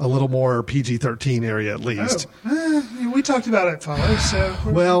into a little more PG-13 area at least. Oh. We talked about It Follows, so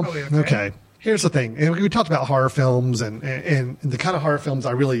we're probably okay. Here's the thing. And we talked about horror films and the kind of horror films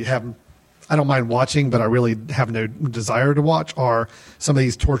I really haven't, I don't mind watching, but I really have no desire to watch are some of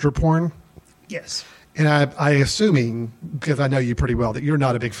these torture porn. Yes. And I assuming, because I know you pretty well, that you're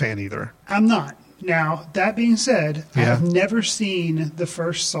not a big fan either. I'm not. Now, that being said, I have never seen the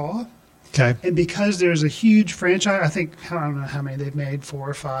first Saw. Okay. And because there's a huge franchise, I don't know how many they've made, 4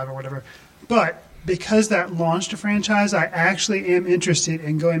 or 5 or whatever. But because that launched a franchise, I actually am interested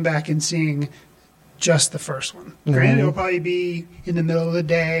in going back and seeing just the first one. Mm-hmm. Granted, it'll probably be in the middle of the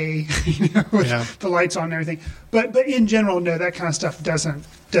day, with the lights on and everything. But in general, no, that kind of stuff doesn't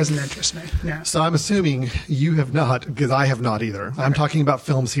interest me. No. So I'm assuming you have not, because I have not either. Okay. I'm talking about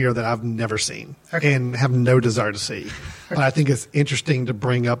films here that I've never seen and have no desire to see. Okay. But I think it's interesting to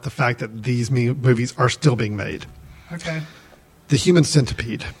bring up the fact that these movies are still being made. Okay. The Human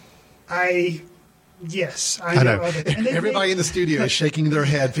Centipede. Yes, I know of it. And everybody in the studio is shaking their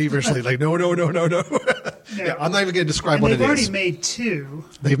head feverishly, like, no. Yeah, I'm not even going to describe what it is. They've already made 2.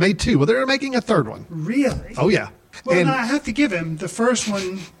 They've made 2. Well, they're making a 3rd one. Really? Oh, yeah. Well, I have to give him. The first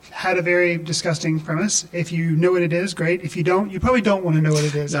one had a very disgusting premise. If you know what it is, great. If you don't, you probably don't want to know what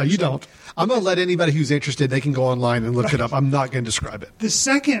it is. No, you don't. I'm going to let anybody who's interested, they can go online and look it up. I'm not going to describe it. The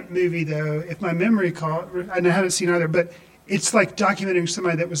second movie, though, if my memory and I haven't seen either, but it's like documenting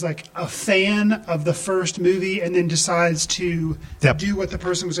somebody that was like a fan of the first movie and then decides to do what the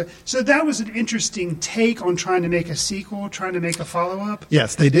person was. So that was an interesting take on trying to make a sequel, trying to make a follow-up.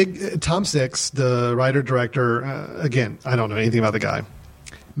 Yes, they did. Tom Six, the writer-director, again, I don't know anything about the guy,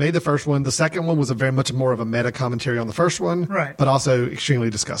 made the first one. The second one was a very much more of a meta commentary on the first one, right? But also extremely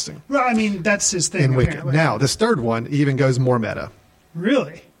disgusting. Well, I mean, that's his thing. And wicked. Now, this third one even goes more meta.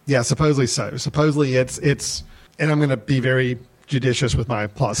 Really? Yeah, supposedly so. Supposedly it's and I'm going to be very judicious with my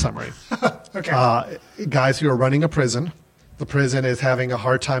plot summary. Okay. Guys who are running a prison. The prison is having a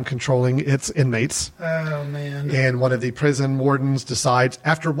hard time controlling its inmates. Oh, man. And one of the prison wardens decides,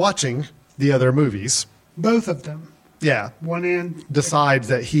 after watching the other movies. Both of them. Yeah. One end. Decides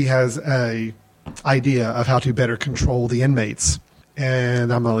that he has a idea of how to better control the inmates.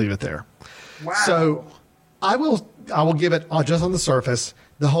 And I'm going to leave it there. Wow. So I will give it just on the surface,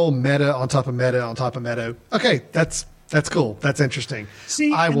 the whole meta on top of meta on top of meta. Okay, that's cool. That's interesting.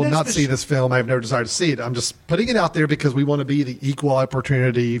 See, I will not see this film. I have no desire to see it. I'm just putting it out there because we want to be the equal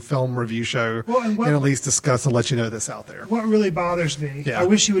opportunity film review show and at least discuss and let you know this out there. What really bothers me, I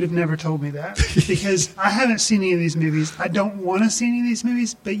wish you would have never told me that because I haven't seen any of these movies. I don't want to see any of these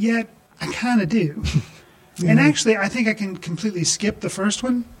movies, but yet I kind of do. And actually, I think I can completely skip the first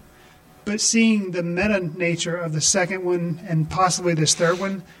one, but seeing the meta nature of the second one and possibly this third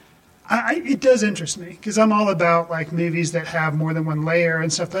one, it does interest me because I'm all about like movies that have more than one layer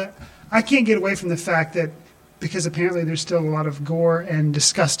and stuff. But I can't get away from the fact that because apparently there's still a lot of gore and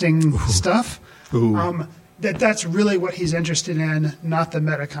disgusting stuff. that's really what he's interested in, not the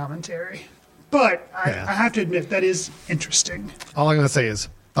meta commentary. But I have to admit, that is interesting. All I'm going to say is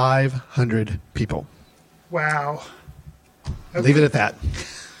 500 people. Wow. Okay. Leave it at that.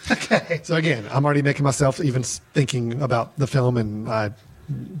 Okay. So again, I'm already making myself even thinking about the film, and we're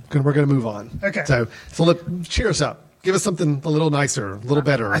going to move on. Okay. So cheer us up. Give us something a little nicer, a little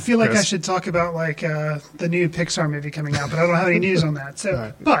better. I feel like Chris. I should talk about the new Pixar movie coming out, but I don't have any news on that. So,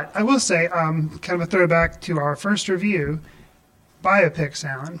 right. But I will say, kind of a throwback to our first review, biopic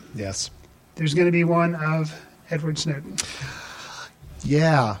sound. Yes. There's going to be one of Edward Snowden.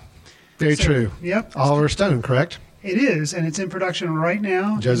 Yeah. Very true. Yep. Oliver Stone, correct? It is, and it's in production right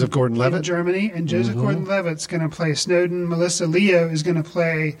now. Joseph Gordon-Levitt. In Germany, and Joseph Gordon-Levitt's going to play Snowden. Melissa Leo is going to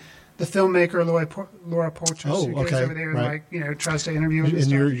play the filmmaker Laura Poitras, who goes over there and tries to interview him.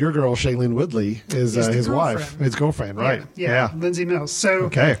 And your girl Shailene Woodley is his wife, his girlfriend, right? Yeah. Lindsay Mills. So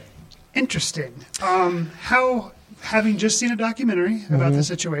interesting. Having just seen a documentary about the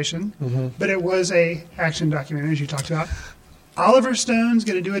situation, but it was a action documentary, as you talked about. Oliver Stone's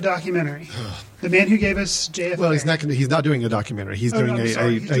going to do a documentary. The man who gave us JFK. Well, he's not doing a documentary. He's doing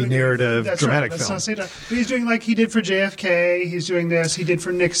a narrative dramatic film. He's doing like he did for JFK. He's doing this. He did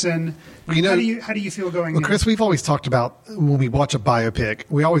for Nixon. How do you feel going? Well, Chris, we've always talked about when we watch a biopic,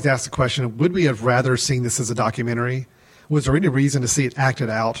 we always ask the question: would we have rather seen this as a documentary? Was there any reason to see it acted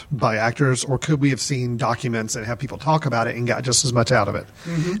out by actors, or could we have seen documents and have people talk about it and got just as much out of it?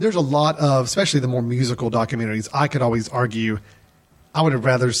 There's a lot of, especially the more musical documentaries, I could always argue I would have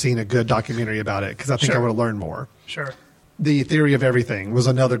rather seen a good documentary about it because I think I would have learned more. Sure. The Theory of Everything was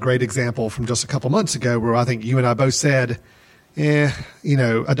another great example from just a couple months ago where I think you and I both said, a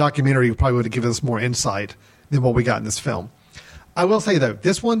documentary probably would have given us more insight than what we got in this film. I will say, though,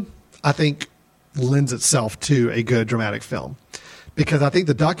 this one, I think, lends itself to a good dramatic film because I think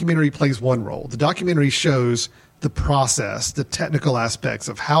the documentary plays one role. The documentary shows the process, the technical aspects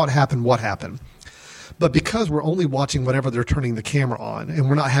of how it happened, what happened. But because we're only watching whatever they're turning the camera on and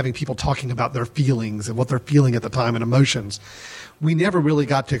we're not having people talking about their feelings and what they're feeling at the time and emotions, we never really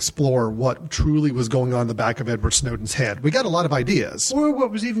got to explore what truly was going on in the back of Edward Snowden's head. We got a lot of ideas. Or what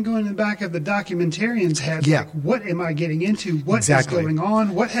was even going in the back of the documentarian's head. Yeah. Like, what am I getting into? What is going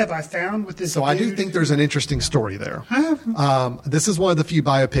on? What have I found with this So I do think there's an interesting story there. This is one of the few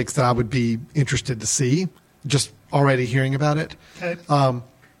biopics that I would be interested to see, just already hearing about it. Okay.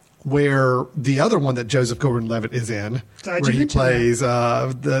 Where the other one that Joseph Gordon-Levitt is in, where he plays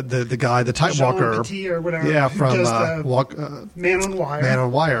the guy, the tight walker, Petit or whatever, from Man on Wire. Man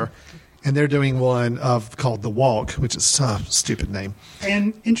on Wire, and they're doing one called The Walk, which is a stupid name.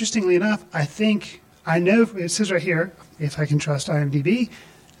 And interestingly enough, I know it says right here, if I can trust IMDb,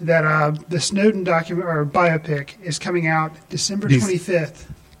 that the Snowden document or biopic is coming out December 25th,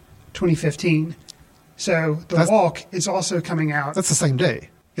 2015. So The Walk is also coming out. That's the same day.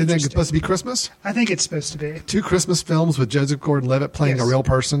 Isn't it supposed to be Christmas? I think it's supposed to be. 2 Christmas films with Joseph Gordon-Levitt playing a real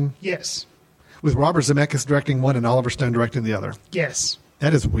person? Yes. With Robert Zemeckis directing one and Oliver Stone directing the other? Yes.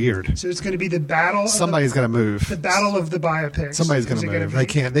 That is weird. So it's going to be the battle. Somebody's going to move. The battle of the biopics. Somebody's going to move. They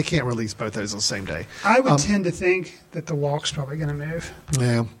can't release both those on the same day. I would tend to think that The Walk's probably going to move.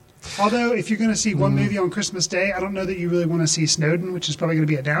 Yeah. Although, if you're going to see one movie on Christmas Day, I don't know that you really want to see Snowden, which is probably going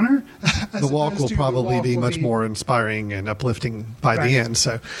to be a downer. The Walk will probably be much more inspiring and uplifting by the end.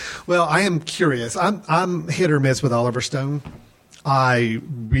 So, well, I am curious. I'm hit or miss with Oliver Stone. I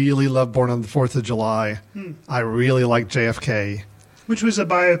really love Born on the 4th of July. I really like JFK. Which was a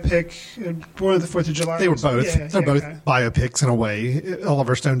biopic, Born on the 4th of July. They were both. They're both biopics in a way.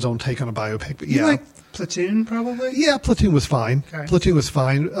 Oliver Stone's own take on a biopic. But you like Platoon, probably? Yeah, Platoon was fine. Okay. Platoon was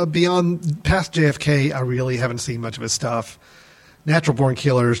fine. Past JFK, I really haven't seen much of his stuff. Natural Born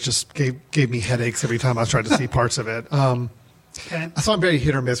Killers just gave me headaches every time I tried to see parts of it. So I'm very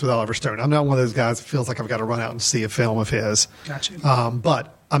hit or miss with Oliver Stone. I'm not one of those guys that feels like I've got to run out and see a film of his. Gotcha.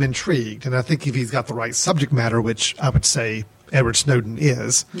 But I'm intrigued, and I think if he's got the right subject matter, which I would say Edward Snowden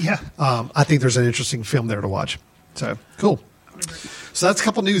is, I think there's an interesting film there to watch. So, cool. So that's a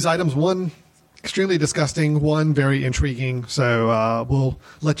couple news items. One extremely disgusting, one very intriguing. So we'll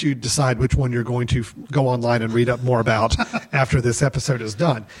let you decide which one you're going to go online and read up more about after this episode is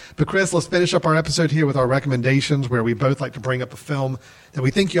done. But Chris, let's finish up our episode here with our recommendations, where we both like to bring up a film that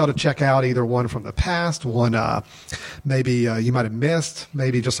we think you ought to check out, either one from the past, one maybe you might have missed,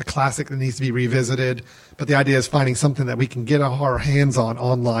 maybe just a classic that needs to be revisited. But the idea is finding something that we can get our hands on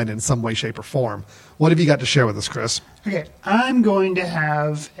online in some way, shape, or form. What have you got to share with us, Chris? Okay, I'm going to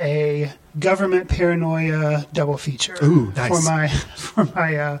have a government paranoia double feature. Ooh, nice. for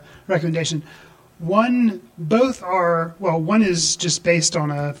my recommendation. Both are, one is just based on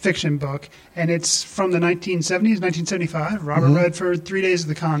a fiction book, and it's from the 1970s, 1975. Robert Redford, 3 Days of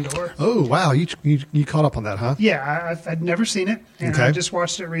the Condor. Oh, wow. You caught up on that, huh? Yeah, I'd never seen it, and I just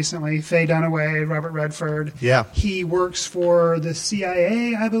watched it recently. Faye Dunaway, Robert Redford. Yeah. He works for the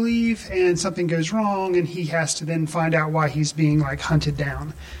CIA, I believe, and something goes wrong, and he has to then find out why he's being, hunted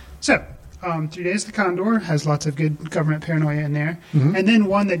down. So... 3 Days of the Condor has lots of good government paranoia in there. And then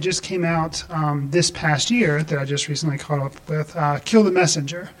one that just came out this past year that I just recently caught up with, Kill the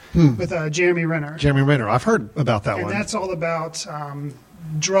Messenger, with Jeremy Renner. Jeremy Renner. I've heard about that one. And that's all about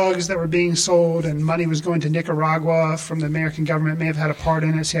drugs that were being sold and money was going to Nicaragua from the American government, may have had a part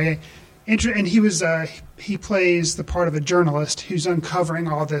in it, CIA. And he plays the part of a journalist who's uncovering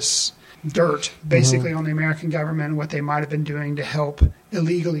all this dirt, basically, on the American government and what they might have been doing to help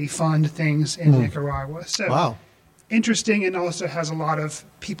illegally fund things in Nicaragua. So, interesting, and also has a lot of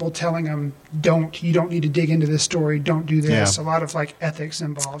people telling them, you don't need to dig into this story, don't do this. A lot of ethics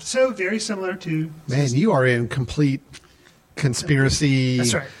involved. So very similar to... Man, you are in complete conspiracy,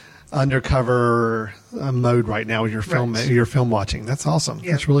 that's right, undercover mode right now with your film watching. That's awesome.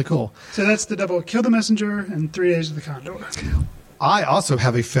 Yeah. That's really cool. So that's the double Kill the Messenger and 3 Days of the Condor. I also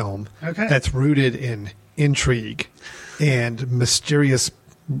have a film that's rooted in intrigue and mysterious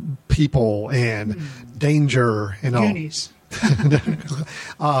people and danger and Goonies.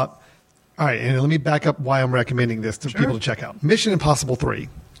 All right, and let me back up why I'm recommending this to people to check out. Mission Impossible 3.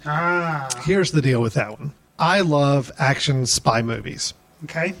 Here's the deal with that one. I love action spy movies.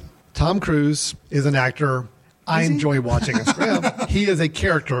 Okay. Tom Cruise is an actor I enjoy watching on screen. He is a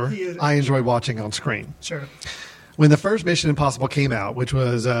character I enjoy watching on screen. Sure. When the first Mission Impossible came out, which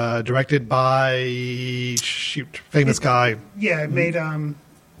was directed by famous guy. Yeah, it made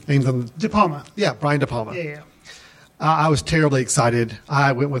De Palma. Yeah, Brian De Palma. Yeah. I was terribly excited.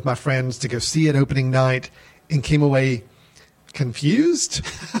 I went with my friends to go see it opening night and came away confused.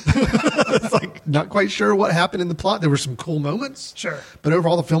 It's not quite sure what happened in the plot. There were some cool moments. Sure. But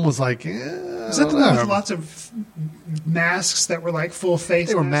overall, the film was was that the one with lots of masks that were full face?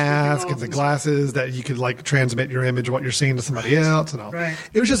 They were masks and the glasses that you could transmit your image of what you're seeing to somebody else and all. Right.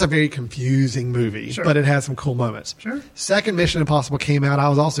 It was just a very confusing movie, but it had some cool moments. Sure. Second Mission Impossible came out. I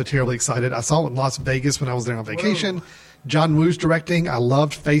was also terribly excited. I saw it in Las Vegas when I was there on vacation. Whoa. John Woo's directing. I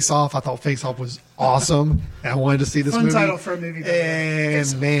loved Face Off. I thought Face Off was awesome. And I wanted to see this movie. Fun title for a movie.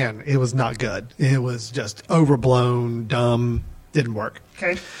 And man, it was not good. It was just overblown, dumb, didn't work.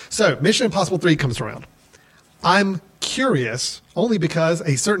 Okay. So Mission Impossible 3 comes around. I'm curious only because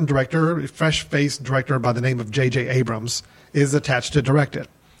a certain director, a fresh-faced director by the name of J.J. Abrams, is attached to direct it.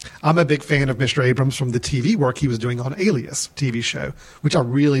 I'm a big fan of Mr. Abrams from the TV work he was doing on Alias TV show, which I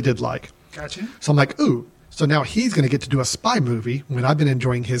really did like. Gotcha. So I'm like, ooh. So now he's going to get to do a spy movie when I've been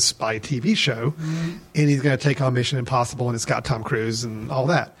enjoying his spy TV show, and he's going to take on Mission Impossible, and it's got Tom Cruise and all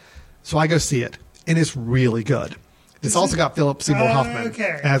that. So I go see it, and it's really good. It's also got Philip Seymour Hoffman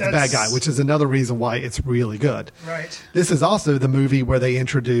as the bad guy, which is another reason why it's really good. Right. This is also the movie where they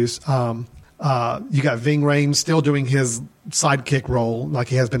introduce, you got Ving Rhames still doing his sidekick role like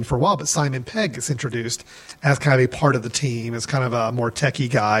he has been for a while, but Simon Pegg is introduced as kind of a part of the team, as kind of a more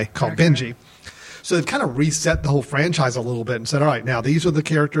techie guy called Benji. So they've kind of reset the whole franchise a little bit and said, all right, now these are the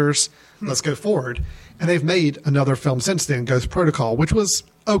characters. Let's go forward. And they've made another film since then, Ghost Protocol, which was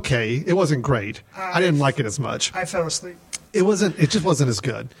okay. It wasn't great. I didn't like it as much. I fell asleep. It just wasn't as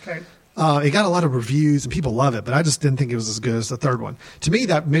good. Okay. It got a lot of reviews and people love it, but I just didn't think it was as good as the third one. To me,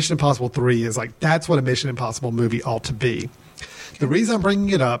 that Mission Impossible 3 is that's what a Mission Impossible movie ought to be. Okay. The reason I'm bringing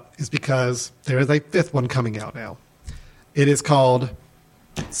it up is because there is a fifth one coming out now. It is called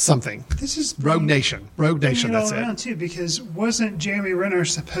something. This is Rogue Nation. Rogue Nation, that's it. Too, because wasn't Jeremy Renner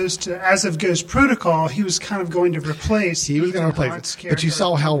supposed to, as of Ghost Protocol, he was kind of going to replace He was going to replace it. But you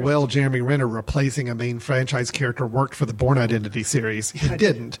saw how well Jeremy Renner replacing a main franchise character worked for the Bourne Identity series. He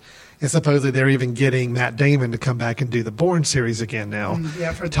didn't. And supposedly they're even getting Matt Damon to come back and do the Bourne series again now.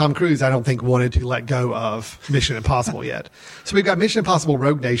 Tom Cruise, I don't think, wanted to let go of Mission Impossible yet. So we've got Mission Impossible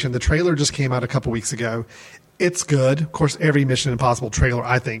Rogue Nation. The trailer just came out a couple weeks ago. It's good. Of course, every Mission Impossible trailer,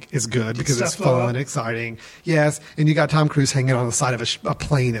 I think, is good because it's fun, exciting. Yes, and you got Tom Cruise hanging on the side of a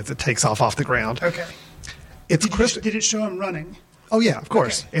plane as it takes off the ground. Okay. Did it show him running? Oh, yeah, of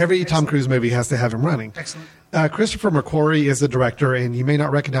course. Okay. Every Tom Cruise movie has to have him running. Excellent. Christopher McQuarrie is the director, and you may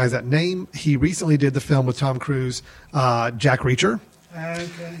not recognize that name. He recently did the film with Tom Cruise, Jack Reacher.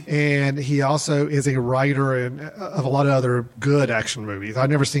 Okay. And he also is a writer of a lot of other good action movies. I've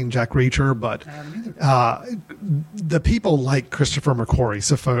never seen Jack Reacher, but the people like Christopher McQuarrie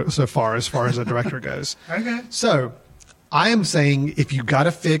so far as a director goes. Okay. So I am saying if you got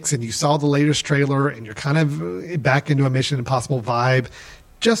a fix and you saw the latest trailer and you're kind of back into a Mission Impossible vibe,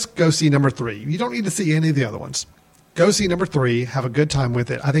 just go see number 3. You don't need to see any of the other ones. Go see number 3. Have a good time with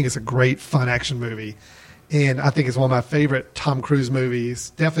it. I think it's a great, fun action movie. And I think it's one of my favorite Tom Cruise movies.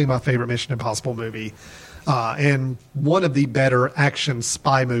 Definitely my favorite Mission Impossible movie. And one of the better action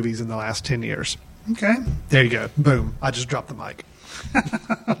spy movies in the last 10 years. Okay. There you go. Boom. I just dropped the mic.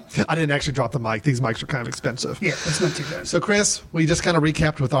 I didn't actually drop the mic. These mics are kind of expensive. Yeah, that's not too bad. So, Chris, we just kind of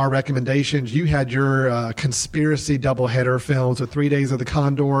recapped with our recommendations. You had your conspiracy doubleheader films with 3 Days of the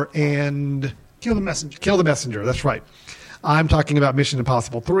Condor and... Kill the Messenger. Kill the Messenger, that's right. I'm talking about Mission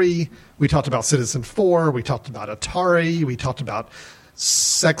Impossible 3. We talked about Citizen 4. We talked about Atari. We talked about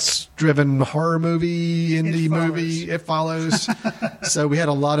sex-driven horror movie, indie movie, It Follows. So we had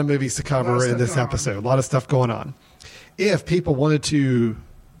a lot of movies to cover in this episode. A lot of stuff going on. If people wanted to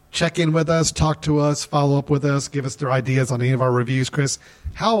check in with us, talk to us, follow up with us, give us their ideas on any of our reviews, Chris,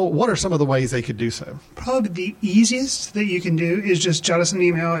 what are some of the ways they could do so? Probably the easiest that you can do is just jot us an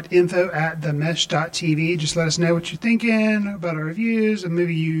email at info@themesh.tv. Just let us know what you're thinking about our reviews, a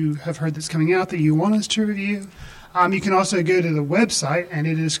movie you have heard that's coming out that you want us to review. You can also go to the website, and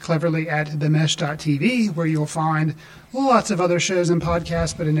it is cleverly at themesh.tv, where you'll find lots of other shows and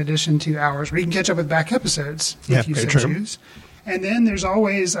podcasts, but in addition to ours, where you can catch up with back episodes if you so choose. And then there's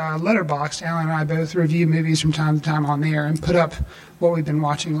always Letterboxd. Alan and I both review movies from time to time on there and put up what we've been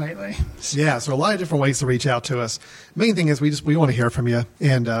watching lately. Yeah, so a lot of different ways to reach out to us. Main thing is we want to hear from you.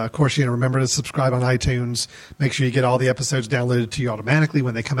 And, of course, remember to subscribe on iTunes. Make sure you get all the episodes downloaded to you automatically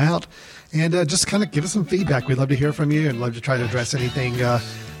when they come out. And just kind of give us some feedback. We'd love to hear from you and love to try to address anything that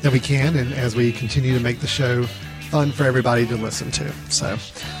we can. And as we continue to make the show fun for everybody to listen to. So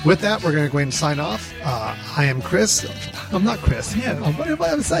with that, we're going to go ahead and sign off. I am Chris. I'm not Chris. Yeah. What am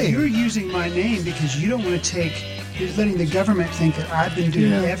I saying? You're using my name because you don't want to you're letting the government think that I've been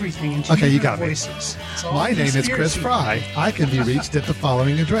doing everything in you got voices. My name is Chris Fry. I can be reached at the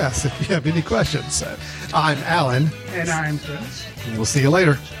following address if you have any questions. So I'm Alan. And I'm Chris. And we'll see you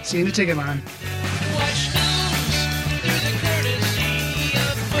later. See you in the ticket line.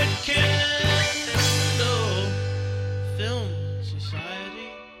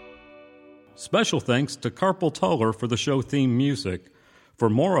 Special thanks to Carpal Tuller for the show theme music. For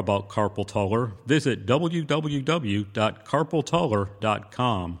more about Carpal Tuller, visit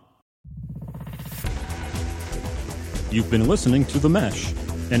www.carpaltuller.com. You've been listening to The Mesh,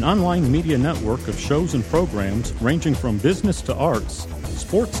 an online media network of shows and programs ranging from business to arts,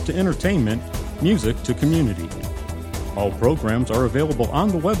 sports to entertainment, music to community. All programs are available on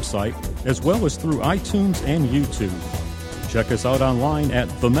the website as well as through iTunes and YouTube. Check us out online at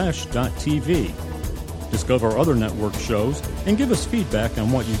themesh.tv. Discover other network shows and give us feedback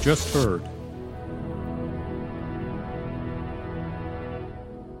on what you just heard.